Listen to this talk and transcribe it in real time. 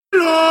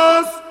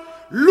los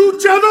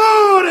luchadores.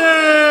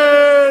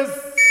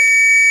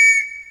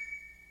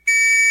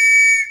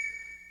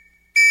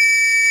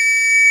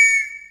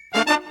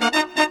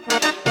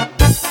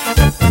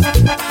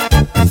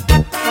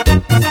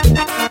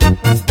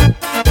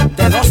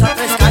 De 2 a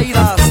 3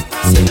 caídas,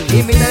 sin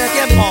límite de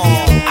tiempo.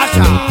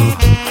 ¡Asha!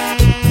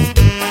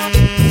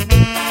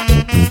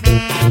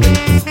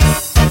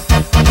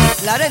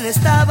 La arena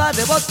estaba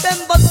de bote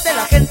en bote,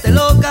 la gente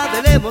loca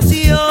de la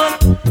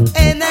emoción.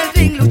 En el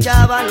ring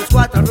luchaban los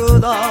 4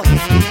 rudos,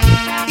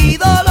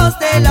 ídolos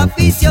de la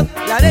afición.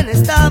 La arena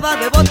estaba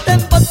de bote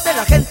en bote,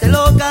 la gente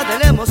loca de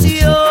la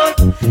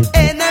emoción.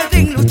 En el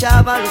ring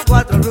luchaban los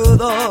 4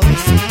 rudos,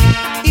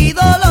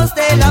 ídolos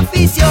de la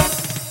afición.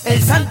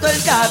 El santo,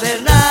 el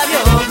cavernario,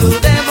 Blue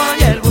Demon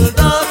y el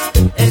Bulldog.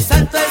 El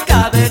santo, el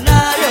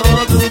cavernario,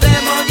 Blue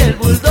Demon y el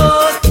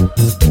Bulldog.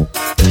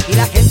 Y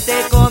la gente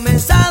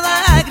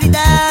comenzaba a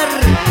gritar,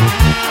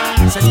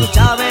 se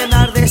escuchaba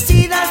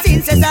enardecida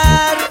sin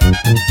cesar.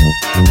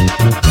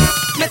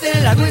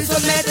 Métele la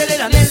Wilson, métele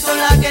la Nelson,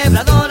 la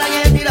quebradora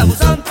y el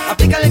tirabuzón.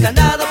 Aplícale el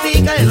candado,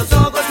 pícale los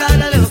ojos,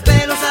 jálale los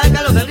pelos,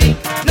 sácalo del ring.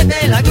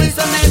 Métele la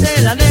Wilson,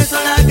 métele la Nelson,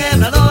 la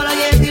quebradora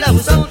y el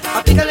tirabuzón.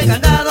 Aplícale el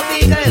candado,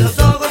 pícale los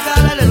ojos,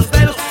 jálale los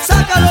pelos,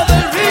 sácalo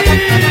del ring.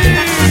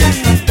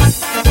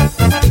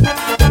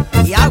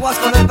 Y aguas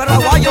con el perro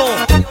aguayo.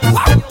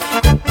 ¡Wow!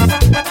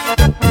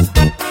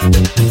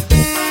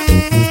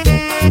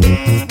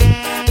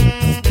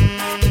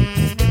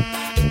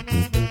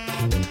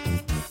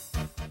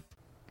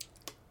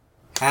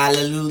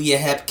 Hallelujah,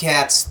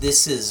 Hepcats.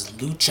 This is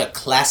Lucha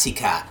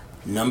Classica,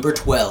 number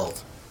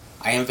 12.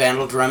 I am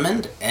Vandal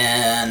Drummond,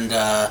 and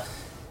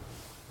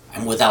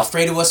I'm with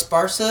Alfredo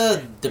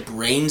Esparza, the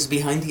brains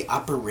behind the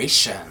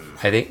operation.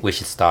 I think we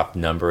should stop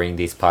numbering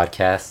these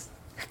podcasts,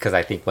 because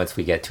I think once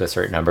we get to a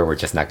certain number, we're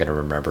just not going to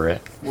remember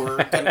it. We're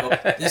gonna go.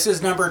 This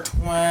is number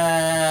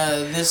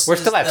 12. We're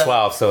still at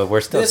 12, so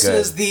we're still this good.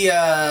 This is the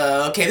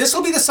okay. This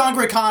will be the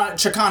Sangre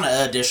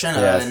Chicana edition.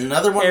 Yes.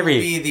 Another one will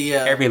be the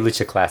every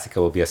Lucha Classica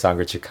will be a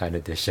Sangre Chicana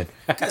edition.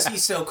 Because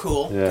he's so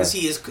cool. Because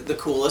he is the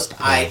coolest.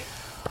 Yeah.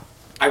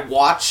 I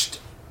watched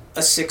a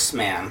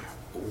 6-man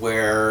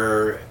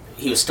where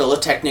he was still a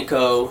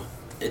Technico.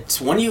 It's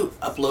one you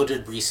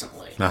uploaded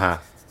recently.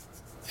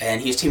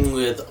 And he was teaming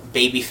with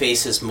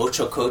babyfaces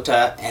Mocho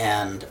Cota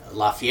and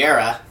La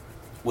Fiera,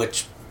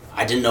 which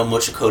I didn't know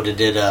Mocho Cota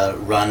did a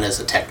run as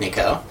a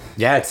Technico.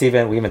 Yeah,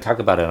 we even talked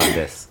about it on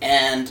this.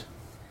 And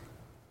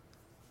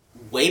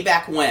way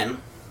back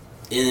when,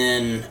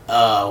 in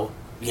the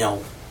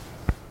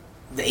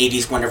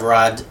 80s, whenever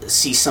I'd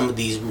see some of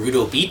these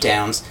Rudo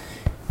beatdowns,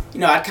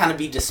 I'd kind of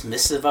be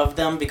dismissive of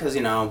them because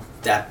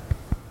that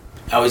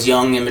I was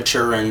young,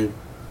 immature, and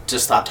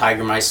just thought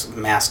Tiger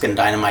Mask and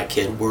Dynamite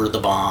Kid were the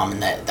bomb,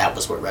 and that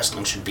was what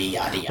wrestling should be,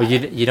 yada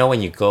yada. Well,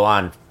 when you go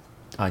on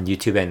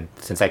YouTube, and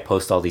since I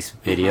post all these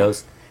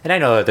videos, and I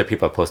know other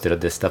people have posted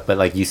this stuff, but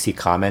like you see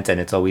comments, and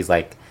it's always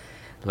like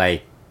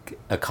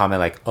a comment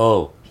like,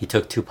 "Oh, he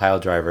took 2 pile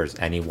drivers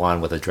and he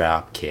won with a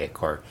drop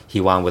kick, or he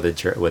won with a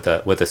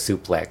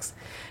suplex."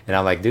 And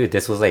I'm like, dude,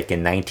 this was like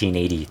in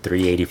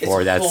 1983,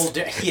 84. That's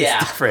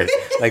different.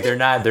 Like they're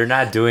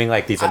not doing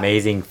like these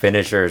amazing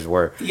finishers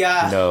where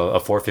a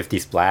 450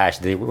 splash.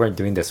 They weren't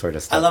doing this sort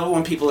of stuff. I love it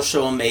when people are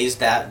so amazed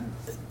that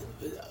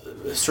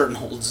certain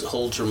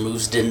holds or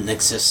moves didn't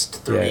exist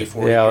 30,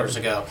 40 years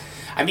ago.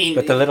 I mean,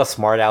 but the little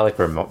smart aleck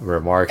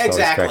remarks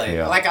exactly. always crack me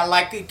up. Like I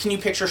like. Can you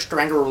picture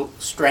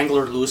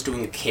Strangler Lewis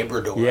doing a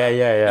Cabrador?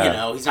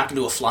 Yeah. He's not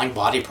gonna do a flying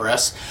body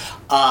press.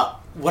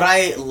 What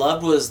I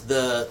loved was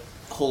the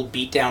whole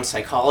beatdown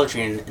psychology,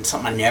 and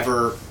something I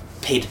never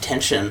paid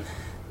attention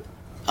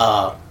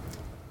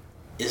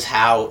is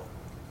how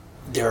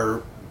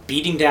they're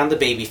beating down the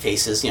baby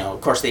faces.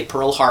 Of course they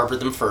Pearl Harbor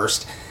them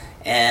first,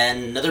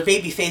 and another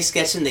baby face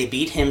gets in, they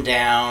beat him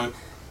down,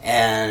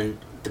 and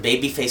the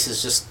baby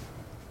faces just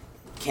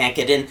can't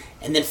get in.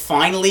 And then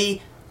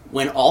finally,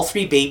 when all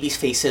 3 baby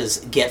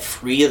faces get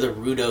free of the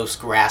Rudo's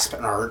grasp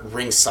and are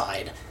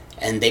ringside,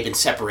 and they've been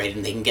separated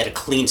and they can get a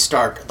clean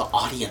start, the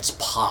audience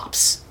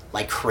pops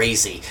like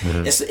crazy.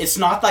 Mm-hmm. It's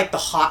not like the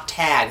hot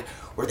tag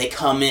where they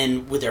come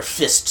in with their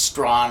fists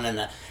drawn and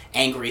an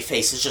angry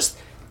face. It's just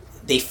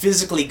they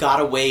physically got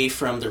away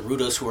from the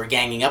Rudos who were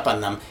ganging up on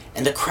them,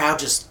 and the crowd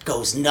just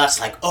goes nuts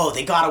like, oh,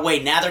 they got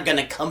away, now they're going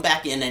to come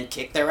back in and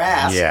kick their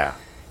ass. Yeah.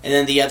 And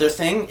then the other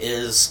thing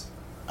is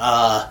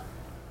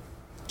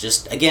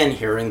just, again,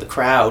 hearing the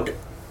crowd.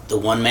 The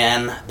one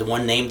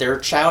name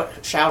they're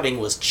shouting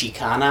was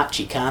Chicana,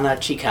 Chicana,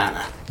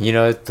 Chicana.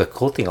 The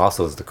cool thing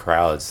also is the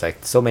crowds.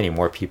 Like, so many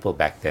more people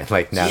back then.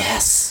 Like, now.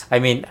 Yes. I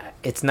mean,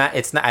 it's not,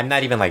 I'm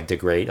not even, like,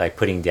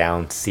 putting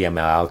down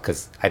CMLL,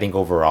 because I think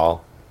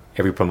overall,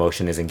 every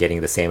promotion isn't getting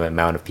the same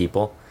amount of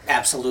people.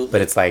 Absolutely. But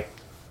it's like,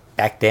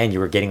 back then, you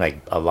were getting, like,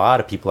 a lot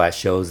of people at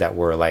shows that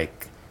were,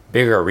 like,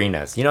 bigger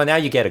arenas. Now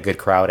you get a good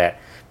crowd at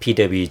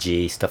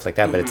PWG, stuff like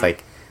that, but it's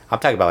like, I'm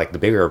talking about, like, the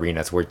bigger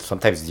arenas where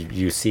sometimes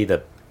you see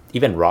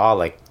even Raw,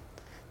 like,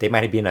 they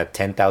might be in a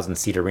 10,000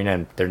 seat arena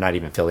and they're not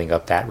even filling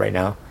up that right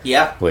now.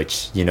 Yeah.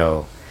 Which,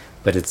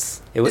 but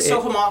it's it's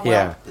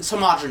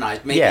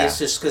homogenized. Maybe Yeah. it's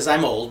just because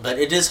I'm old, but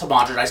it is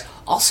homogenized.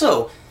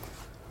 Also,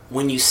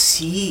 when you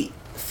see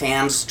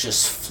fans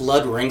just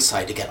flood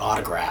ringside to get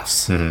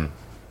autographs,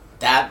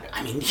 that,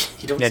 I mean,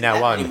 you don't see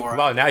that anymore.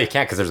 Well, now you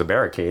can't because there's a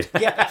barricade.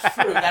 Yeah, that's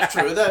true. That's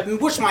true.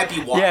 Which might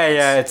be wise.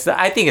 Yeah.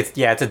 I think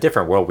it's a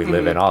different world we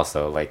live in.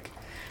 Also, like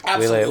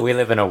Absolutely. we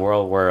live in a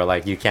world where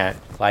like you can't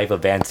live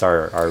events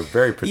are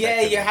very protected.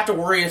 Yeah, you have to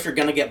worry if you're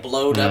going to get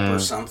blowed up or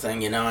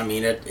something. You know, I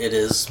mean, it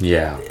is.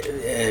 Yeah.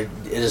 It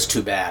is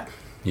too bad.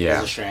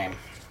 Yeah. It's a shame.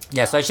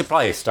 Yeah, so I should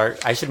probably start.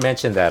 I should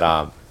mention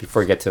that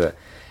before we get to the,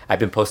 I've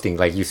been posting,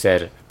 like you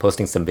said,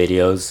 posting some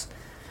videos.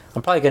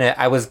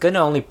 I was gonna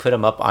only put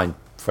them up on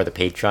for the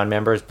Patreon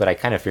members, but I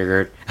kind of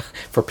figured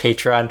for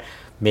Patreon,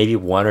 maybe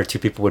one or two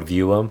people would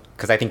view them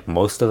because I think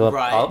most of the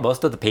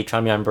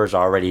Patreon members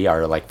already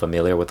are like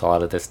familiar with a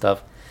lot of this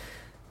stuff,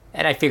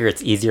 and I figure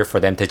it's easier for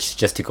them to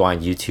just to go on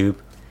YouTube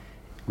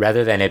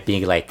rather than it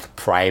being like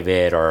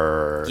private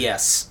or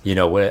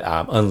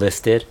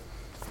unlisted.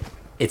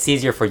 It's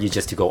easier for you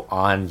just to go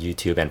on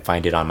YouTube and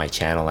find it on my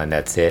channel, and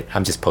that's it.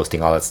 I'm just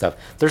posting all that stuff.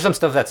 There's some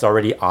stuff that's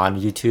already on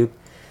YouTube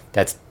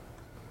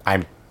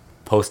I'm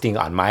posting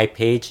on my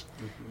page,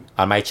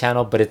 on my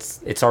channel, but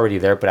it's already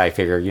there. But I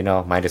figure,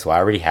 might as well. I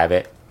already have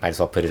it. Might as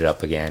well put it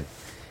up again.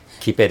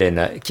 Keep it in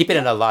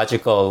a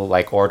logical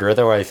like order.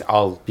 Otherwise,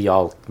 I'll be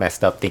all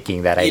messed up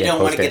thinking that I didn't post it. You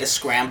don't want to get a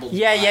scrambled.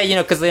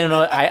 Yeah, because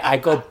I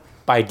go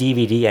by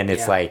DVD, and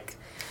it's like,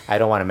 I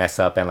don't want to mess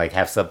up and like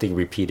have something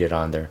repeated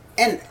on there.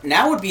 And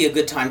now would be a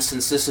good time,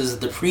 since this is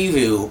the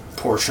preview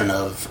portion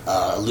of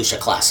Lucha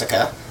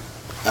Classica,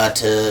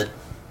 to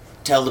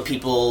tell the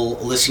people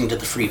listening to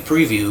the free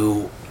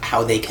preview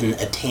how they can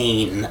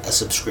attain a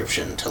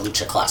subscription to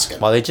Lucha Classica.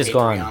 Well, they just go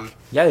on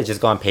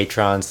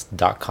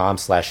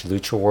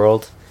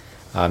patreons.com/luchaworld.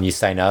 You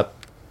sign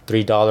up,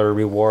 $3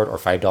 reward or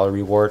 $5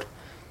 reward.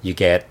 You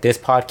get this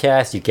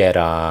podcast. You get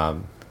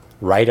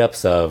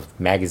write-ups of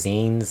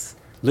magazines,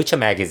 Lucha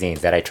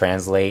magazines that I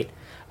translate.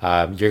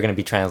 You're going to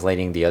be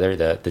translating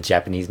the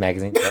Japanese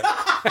magazines.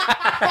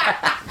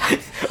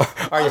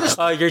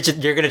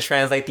 You're going to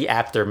translate the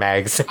After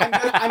mags.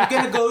 I'm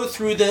going to go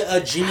through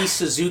the Jimmy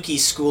Suzuki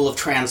school of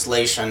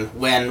translation.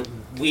 When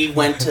I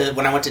went to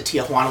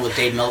Tijuana with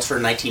Dave Meltzer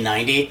in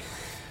 1990,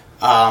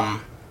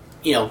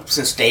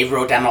 since Dave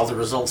wrote down all the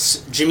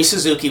results, Jimmy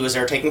Suzuki was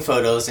there taking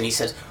photos, and he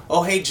said,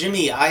 "Oh, hey,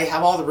 Jimmy, I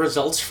have all the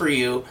results for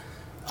you.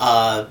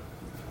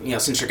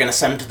 Since you're going to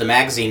send them to the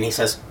magazine." He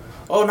says,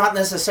 "Oh, not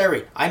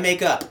necessary. I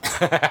make up."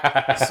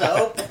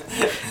 So,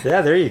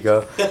 yeah, there you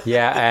go.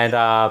 Yeah, and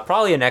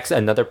probably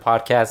another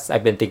podcast.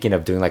 I've been thinking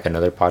of doing like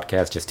another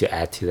podcast just to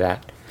add to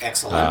that.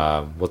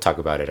 Excellent. We'll talk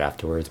about it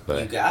afterwards,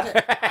 but you got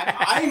it.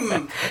 I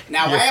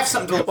have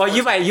something to look Well,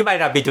 you might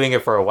not be doing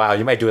it for a while.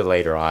 You might do it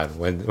later on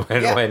when Well,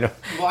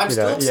 I'm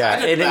still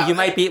excited about you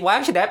might it. be. Well,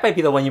 actually, that might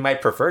be the one you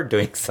might prefer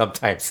doing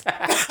sometimes.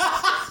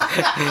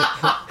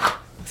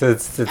 So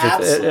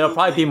it'll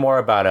probably be more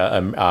about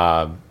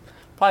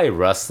probably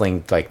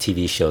wrestling, like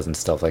TV shows and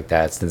stuff like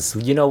that, since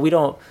we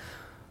don't.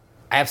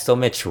 I have so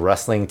much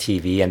wrestling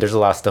TV, and there's a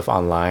lot of stuff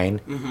online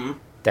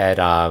that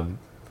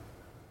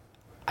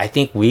I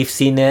think we've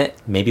seen it.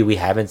 Maybe we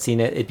haven't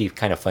seen it. It'd be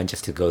kind of fun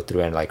just to go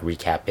through and like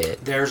recap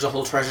it. There's a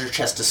whole treasure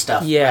chest of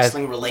stuff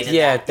wrestling related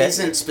that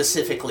isn't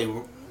specifically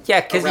a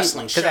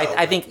wrestling show.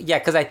 I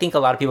think a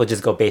lot of people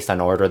just go based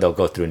on order. They'll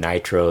go through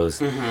Nitros,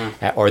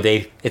 or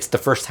it's the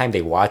first time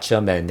they watch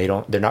them, and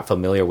they're not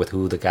familiar with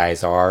who the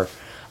guys are.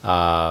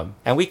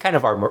 And we kind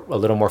of are a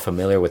little more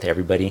familiar with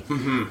everybody,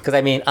 because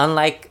I mean,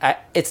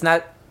 it's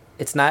not.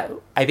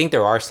 I think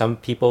there are some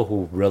people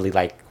who really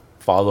like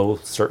follow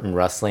certain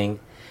wrestling,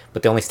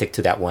 but they only stick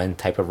to that one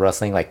type of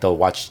wrestling. Like they'll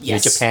watch New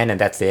Japan and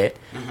that's it.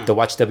 They'll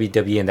watch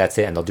WWE and that's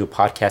it, and they'll do a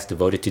podcast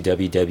devoted to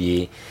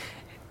WWE.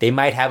 They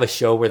might have a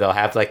show where they'll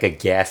have like a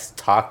guest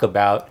talk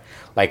about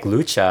like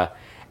lucha,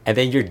 and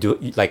then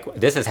like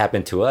this has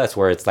happened to us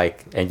where it's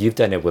like, and you've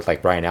done it with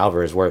like Brian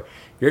Alvarez, where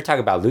you're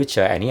talking about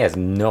lucha and he has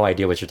no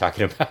idea what you're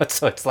talking about.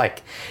 So it's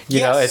like,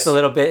 it's a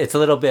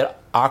little bit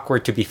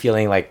awkward to be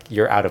feeling like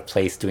you're out of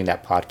place doing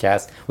that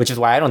podcast, which is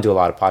why I don't do a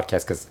lot of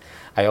podcasts, because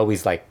I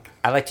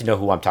like to know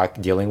who I'm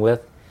dealing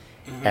with.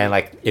 And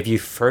like, if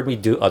you've heard me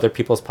do other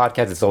people's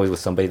podcasts, it's always with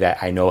somebody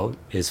that I know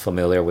is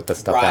familiar with the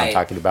stuff that I'm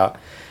talking about.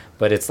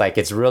 But it's like,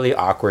 it's really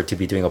awkward to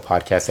be doing a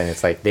podcast and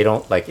it's like they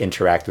don't like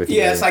interact with you.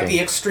 Yeah, it's like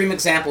the extreme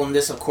example in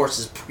this, of course,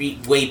 is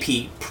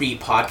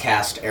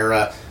pre-podcast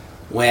era,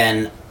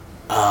 when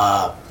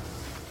I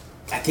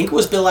think it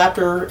was Bill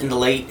Apter in the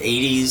late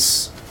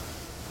 80s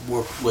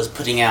was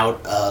putting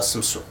out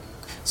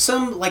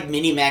some like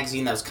mini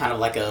magazine that was kind of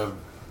like a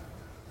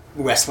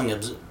wrestling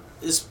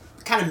is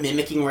kind of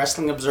mimicking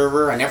Wrestling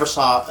Observer. I never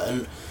saw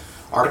an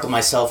article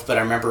myself, but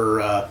I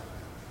remember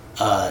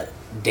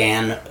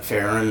Dan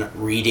Farron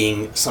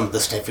reading some of the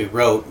stuff he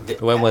wrote.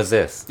 When was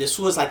this? This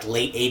was like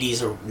late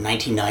 80s or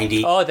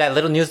 1990. Oh, that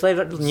little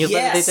newsletter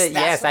Yes, they did?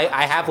 Yes,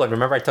 I have one.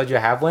 Remember I told you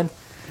I have one?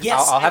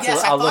 Yes, I'll have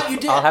you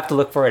did. I'll have to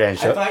look for it and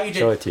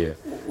show it to you.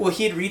 Well,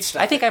 he had reached.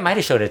 I think I might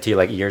have showed it to you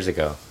like years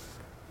ago.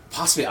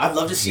 Possibly. I'd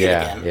love to see it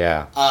again.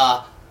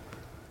 Yeah.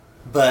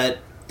 but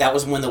that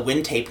was when the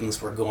Win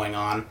tapings were going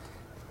on,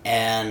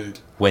 and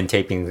When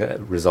taping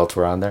results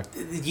were on there.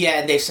 yeah,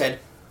 and they said,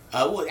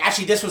 well,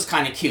 actually, this was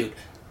kind of cute.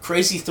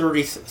 Crazy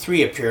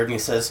 33 appeared, and he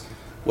says,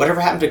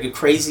 whatever happened to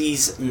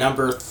Crazy's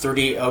number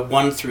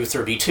 1 through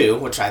 32,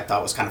 which I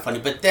thought was kind of funny.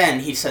 But then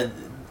he said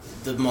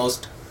the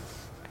most...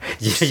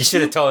 You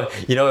should have told...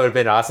 You know, it would have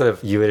been awesome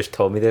if you would have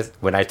told me this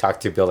when I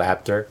talked to Bill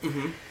Apter.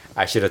 Mm-hmm.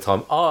 I should have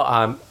told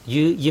him,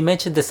 you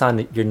mentioned this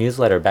on your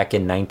newsletter back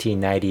in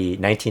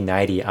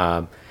 1990.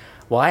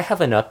 Well, I have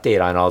an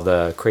update on all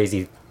the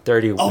Crazy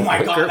 30... Oh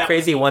my God!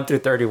 Crazy 1 through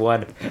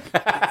 31.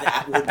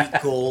 That would be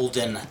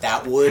golden.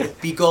 That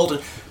would be golden.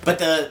 But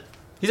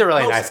he's a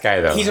really nice guy,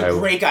 though. He's a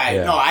great guy.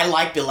 Yeah. No, I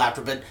like Bill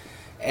Apter,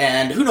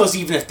 and who knows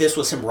even if this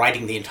was him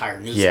writing the entire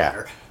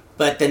newsletter. Yeah.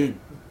 But then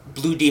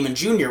Blue Demon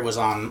Jr. was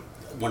on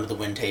one of the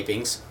Win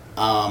tapings,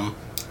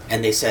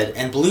 and they said,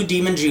 and Blue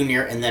Demon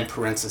Jr., and then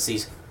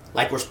parentheses,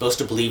 like we're supposed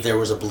to believe there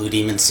was a Blue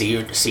Demon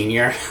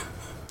Senior.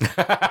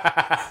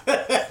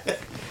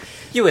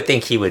 You would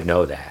think he would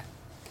know that.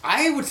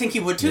 I would think he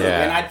would too,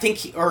 Yeah. and I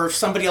think, or if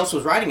somebody else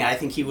was writing it, I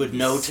think he would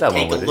know to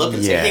Someone take a would, look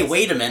and yes. say, "Hey,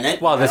 wait a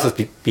minute." Well, this know?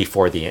 was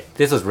before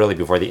this was really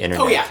before the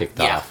internet kicked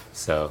yeah. off.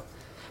 So,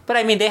 but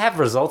I mean, they have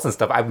results and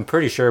stuff. I'm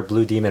pretty sure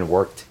Blue Demon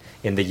worked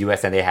in the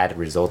U.S. and they had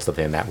results of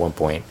him at one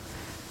point.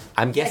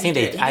 I'm guessing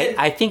he did.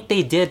 I think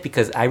they did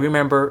because I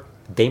remember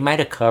they might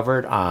have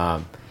covered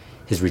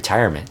his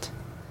retirement.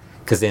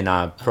 Because in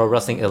Pro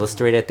Wrestling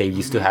Illustrated, they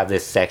used to have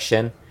this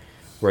section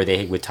where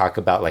they would talk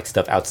about like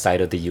stuff outside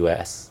of the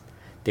U.S.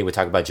 They would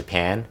talk about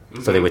Japan,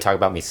 so they would talk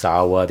about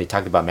Misawa. They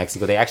talked about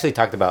Mexico. They actually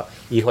talked about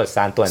Hijo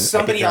Santo and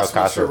Somebody else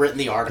must have written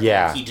the article.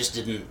 Yeah. He just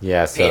didn't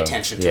Yeah, pay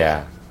attention to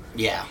it.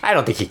 Yeah. I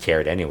don't think he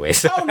cared anyway.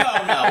 So. Oh,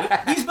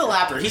 no. He's Bill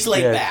Apter. He's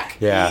laid back.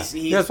 Yeah.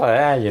 He's Just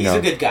like, he's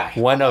a good guy.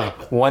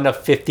 One of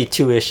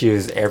 52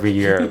 issues every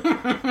year.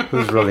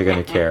 Who's really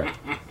going to care?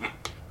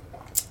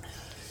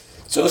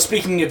 So,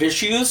 speaking of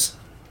issues,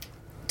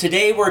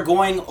 today we're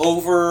going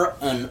over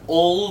an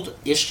old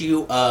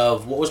issue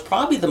of what was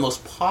probably the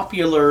most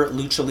popular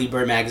Lucha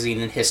Libre magazine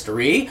in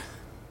history,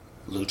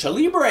 Lucha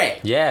Libre.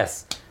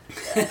 Yes.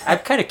 I'm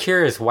kind of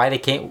curious why they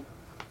can't...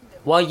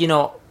 Well, you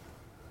know,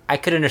 I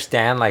could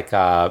understand like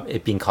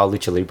it being called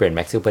Lucha Libre in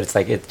Mexico, but it's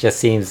like it just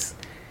seems...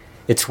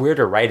 It's weird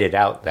to write it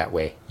out that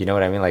way. You know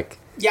what I mean? Like,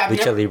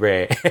 Lucha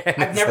Libre.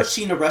 I've never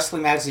seen a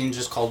wrestling magazine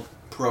just called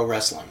Pro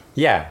Wrestling.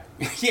 Yeah.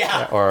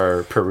 Yeah.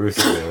 Or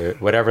Perusa,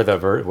 whatever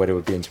what it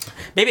would be in Japan.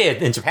 Maybe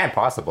in Japan,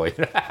 possibly.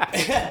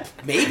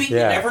 Maybe. Yeah. You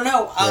never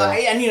know. Yeah.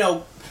 And, you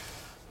know,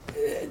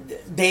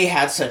 they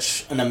had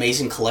such an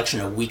amazing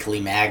collection of weekly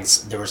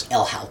mags. There was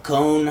El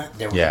Halcon.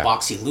 There was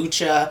Boxy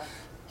Lucha.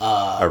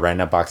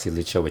 Arena Boxy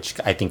Lucha, which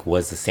I think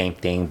was the same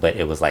thing, but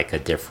it was like a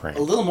different...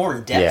 A little more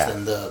in depth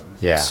than the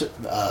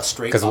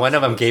straight... Because one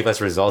of them gave us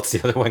results,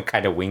 the other one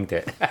kind of winged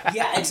it.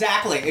 Yeah,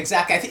 exactly.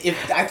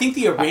 I think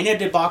the Arena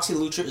de Boxy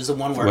Lucha is the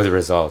one where... With the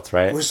results,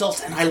 right?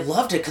 Results, and I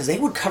loved it because they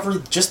would cover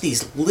just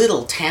these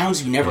little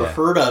towns you never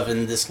heard of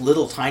in this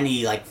little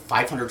tiny, like,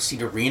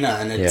 500-seat arena,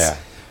 and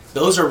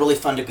those are really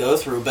fun to go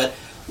through, but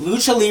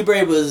Lucha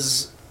Libre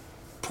was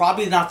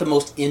probably not the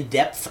most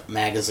in-depth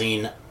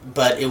magazine,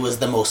 but it was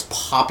the most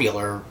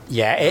popular.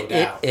 Yeah,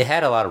 it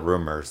had a lot of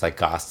rumors, like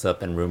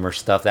gossip and rumor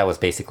stuff. That was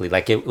basically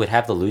like it would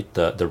have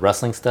the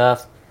wrestling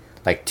stuff,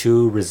 like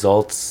two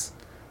results,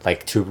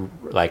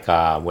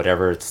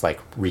 whatever it's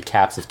like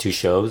recaps of two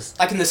shows.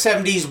 Like in the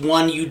 70s,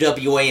 one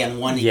UWA and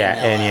one EML. Yeah,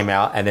 and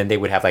EML, and then they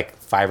would have like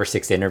 5 or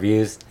 6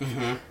 interviews,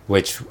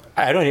 which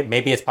I don't.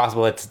 Maybe it's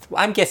possible.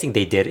 I'm guessing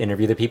they did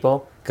interview the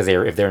people because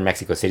if they're in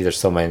Mexico City, there's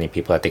so many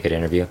people that they could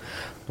interview.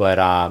 But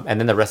and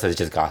then the rest of it is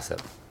just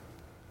gossip.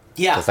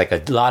 Yeah. So it's like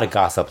a lot of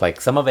gossip.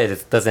 Like some of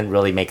it doesn't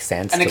really make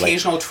sense. An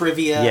occasional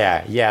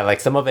trivia. Yeah.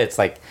 Like some of it's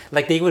like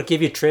they would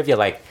give you trivia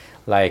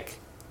like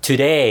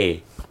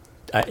today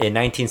in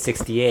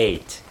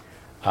 1968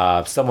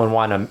 someone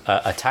won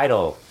a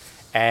title,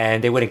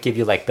 and they wouldn't give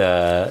you like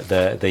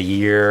the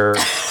year.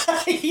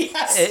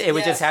 Yes. It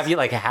would just have you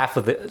like half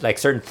of the like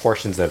certain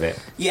portions of it.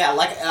 Yeah,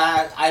 like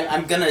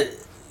I'm gonna.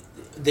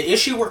 The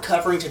issue we're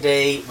covering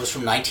today was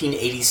from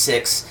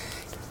 1986.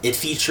 It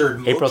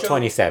featured April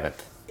 27th.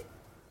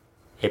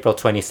 April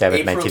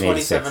 27th,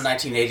 1986.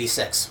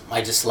 1986.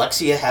 My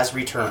dyslexia has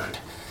returned.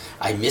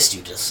 I missed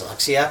you,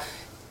 dyslexia.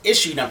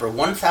 Issue number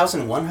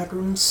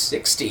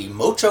 1160.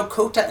 Mocho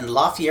Cota and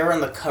La Fiera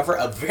on the cover.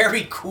 A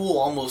very cool,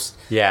 almost...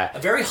 Yeah. A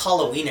very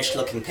Halloweenish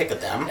looking pic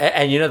of them.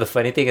 And you know the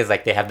funny thing is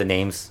like they have the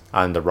names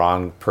on the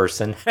wrong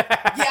person.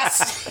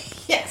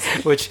 Yes!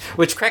 Yes!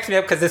 Which cracks me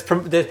up because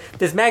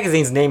this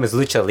magazine's name is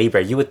Lucha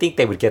Libre. You would think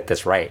they would get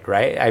this right?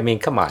 I mean,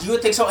 come on. You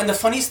would think so. And the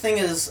funniest thing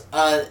is...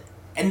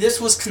 and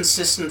this was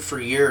consistent for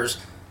years.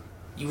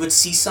 You would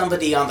see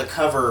somebody on the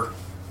cover,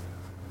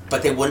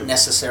 but they wouldn't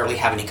necessarily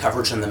have any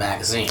coverage in the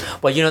magazine.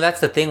 Well, you know, that's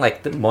the thing.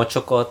 Like,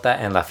 Mocho Cota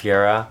and La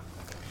Fiera,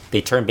 they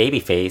turned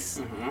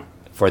babyface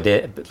for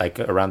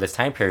around this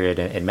time period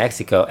in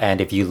Mexico.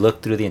 And if you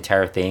look through the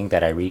entire thing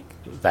that I wrote,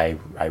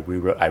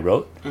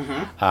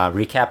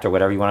 recapped or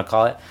whatever you want to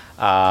call it,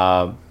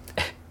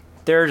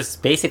 there's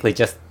basically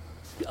just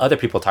other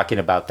people talking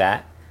about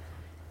that.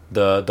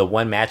 The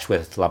one match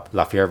with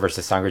La Fiera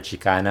versus Sangre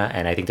Chicana,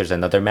 and I think there's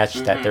another match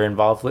that they're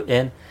involved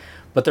in.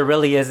 But there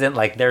really isn't,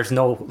 like, there's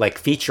no, like,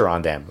 feature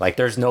on them. Like,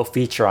 there's no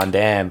feature on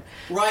them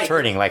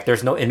turning. Like,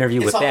 there's no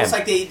interview with them. It's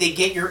almost like they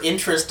get your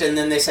interest and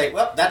then they say,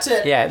 well, that's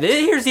it. Yeah,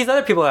 here's these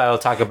other people that I'll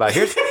talk about.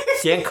 Here's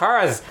Cien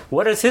Caras.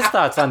 What is his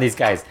thoughts on these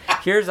guys?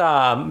 Here's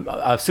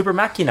Super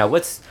Machina.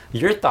 What's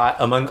your thought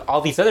among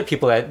all these other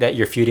people that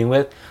you're feuding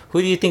with?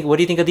 What do you think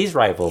of these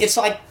rivals? It's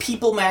like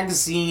People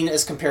Magazine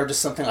as compared to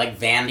something like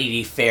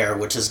Vanity Fair,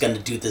 which is going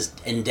to do this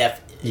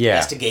in-depth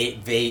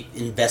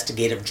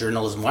investigative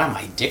journalism. Wow,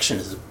 my addiction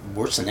is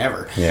worse than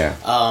ever. Yeah.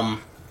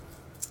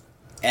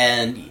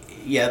 And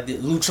yeah, the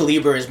Lucha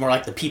Libre is more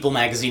like the People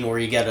Magazine, where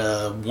you get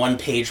a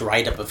one-page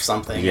write-up of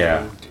something.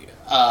 Yeah. And,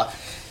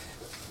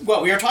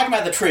 well, we were talking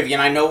about the trivia,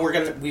 and I know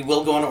we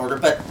will go in order,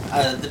 but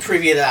the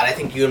trivia that I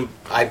think you and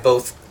I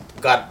both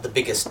got the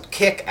biggest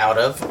kick out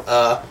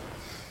of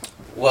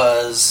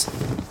was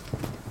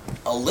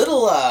a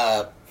little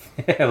a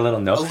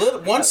little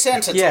note. One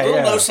sentence, a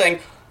little note saying,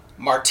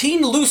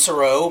 Martin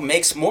Lucero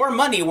makes more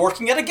money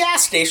working at a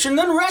gas station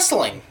than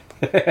wrestling.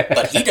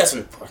 But he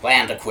doesn't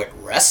plan to quit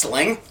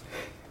wrestling.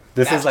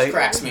 That is like,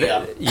 cracks me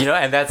up. You know,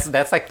 and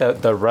that's like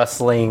the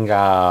wrestling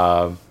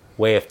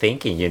way of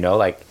thinking, you know?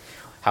 Like,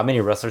 how many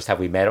wrestlers have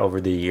we met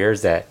over the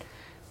years that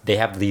they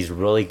have these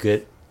really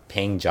good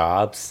paying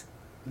jobs?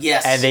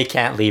 Yes. And they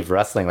can't leave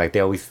wrestling. Like, they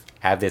always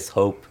have this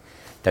hope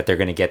that they're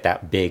going to get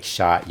that big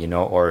shot, you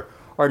know? Or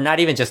not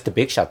even just the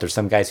big shot. There's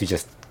some guys who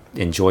just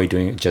enjoy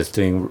doing wrestling.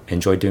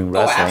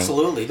 Oh,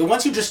 absolutely. The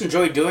ones who just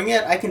enjoy doing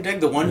it, I can dig.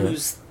 The one who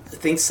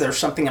thinks there's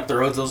something up the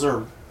road, those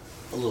are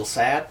a little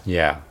sad.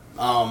 Yeah.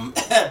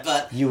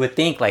 But you would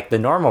think like the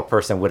normal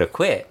person would have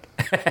quit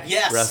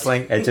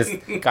wrestling and just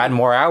gotten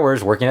more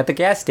hours working at the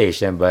gas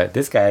station, but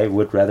this guy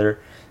would rather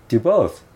do both.